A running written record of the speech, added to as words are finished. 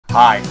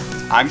Hi,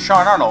 I'm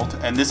Sean Arnold,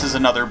 and this is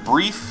another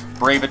brief,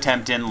 brave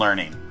attempt in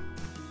learning.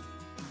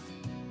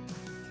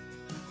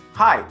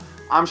 Hi,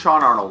 I'm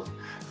Sean Arnold.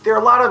 There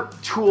are a lot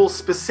of tools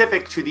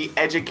specific to the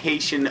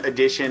education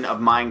edition of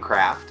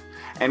Minecraft,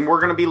 and we're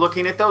going to be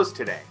looking at those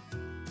today.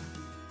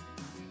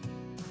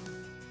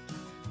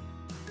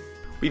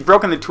 We've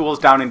broken the tools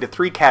down into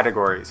 3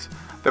 categories.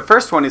 The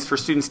first one is for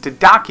students to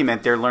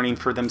document their learning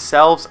for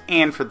themselves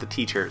and for the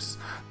teachers.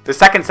 The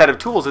second set of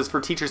tools is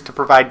for teachers to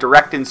provide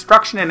direct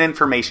instruction and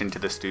information to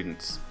the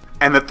students.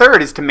 And the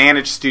third is to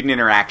manage student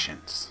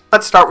interactions.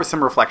 Let's start with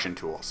some reflection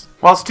tools.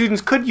 While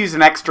students could use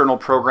an external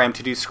program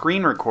to do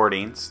screen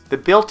recordings, the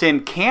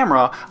built-in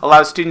camera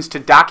allows students to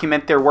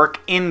document their work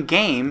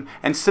in-game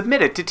and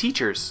submit it to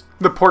teachers.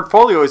 The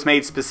portfolio is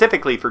made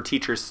specifically for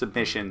teachers'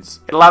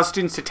 submissions. It allows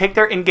students to take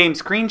their in-game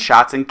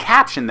screenshots and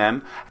caption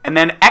them, and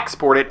then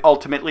export it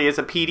ultimately as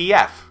a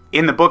PDF.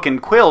 In the book and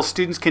quill,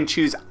 students can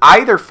choose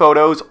either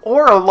photos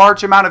or a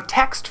large amount of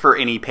text for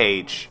any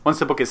page. Once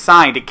the book is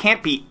signed, it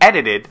can't be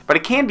edited, but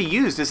it can be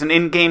used as an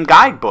in-game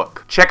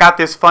guidebook. Check out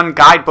this fun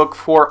guidebook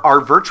for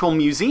our virtual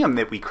museum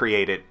that we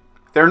created.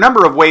 There are a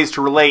number of ways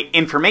to relay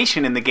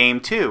information in the game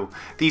too.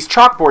 These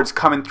chalkboards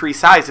come in 3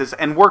 sizes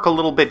and work a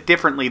little bit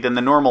differently than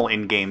the normal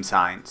in-game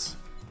signs.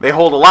 They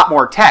hold a lot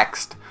more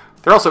text.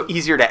 They're also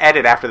easier to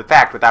edit after the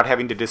fact without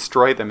having to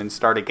destroy them and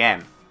start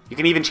again. You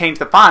can even change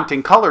the font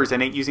and colors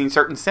in it using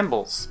certain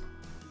symbols.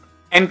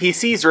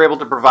 NPCs are able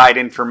to provide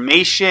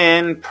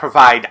information,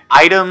 provide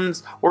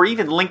items, or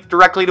even link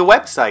directly to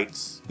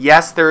websites.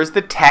 Yes, there is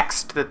the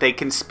text that they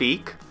can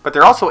speak, but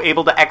they're also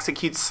able to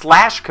execute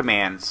slash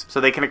commands,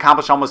 so they can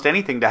accomplish almost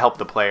anything to help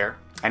the player.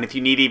 And if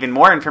you need even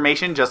more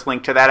information, just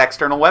link to that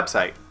external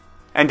website.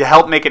 And to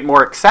help make it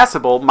more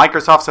accessible,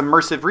 Microsoft's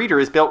immersive reader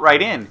is built right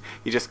in.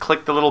 You just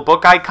click the little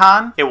book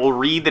icon, it will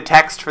read the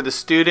text for the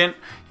student,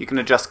 you can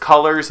adjust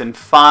colors and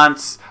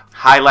fonts,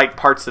 highlight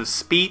parts of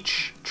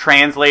speech,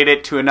 translate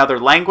it to another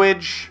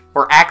language,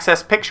 or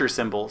access picture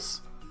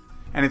symbols.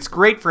 And it's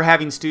great for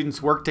having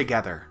students work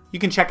together. You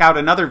can check out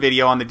another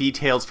video on the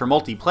details for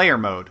multiplayer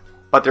mode,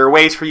 but there are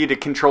ways for you to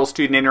control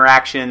student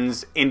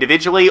interactions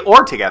individually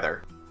or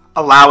together.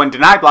 Allow and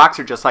deny blocks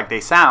are just like they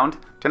sound.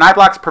 Deny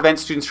blocks prevent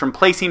students from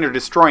placing or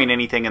destroying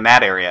anything in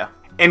that area.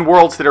 In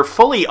worlds that are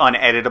fully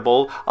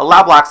uneditable,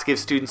 allow blocks give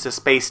students a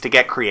space to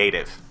get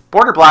creative.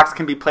 Border blocks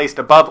can be placed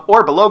above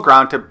or below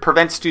ground to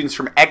prevent students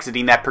from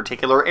exiting that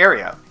particular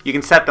area. You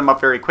can set them up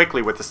very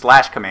quickly with the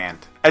slash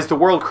command. As the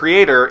world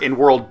creator in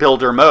world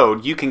builder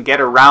mode, you can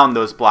get around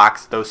those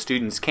blocks those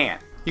students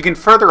can't. You can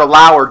further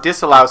allow or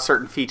disallow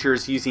certain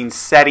features using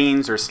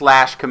settings or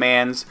slash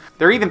commands.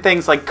 There are even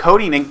things like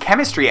coding and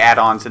chemistry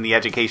add-ons in the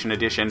Education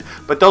Edition,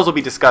 but those will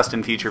be discussed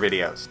in future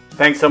videos.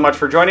 Thanks so much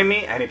for joining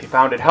me, and if you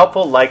found it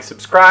helpful, like,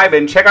 subscribe,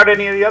 and check out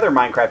any of the other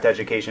Minecraft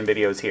education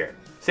videos here.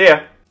 See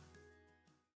ya!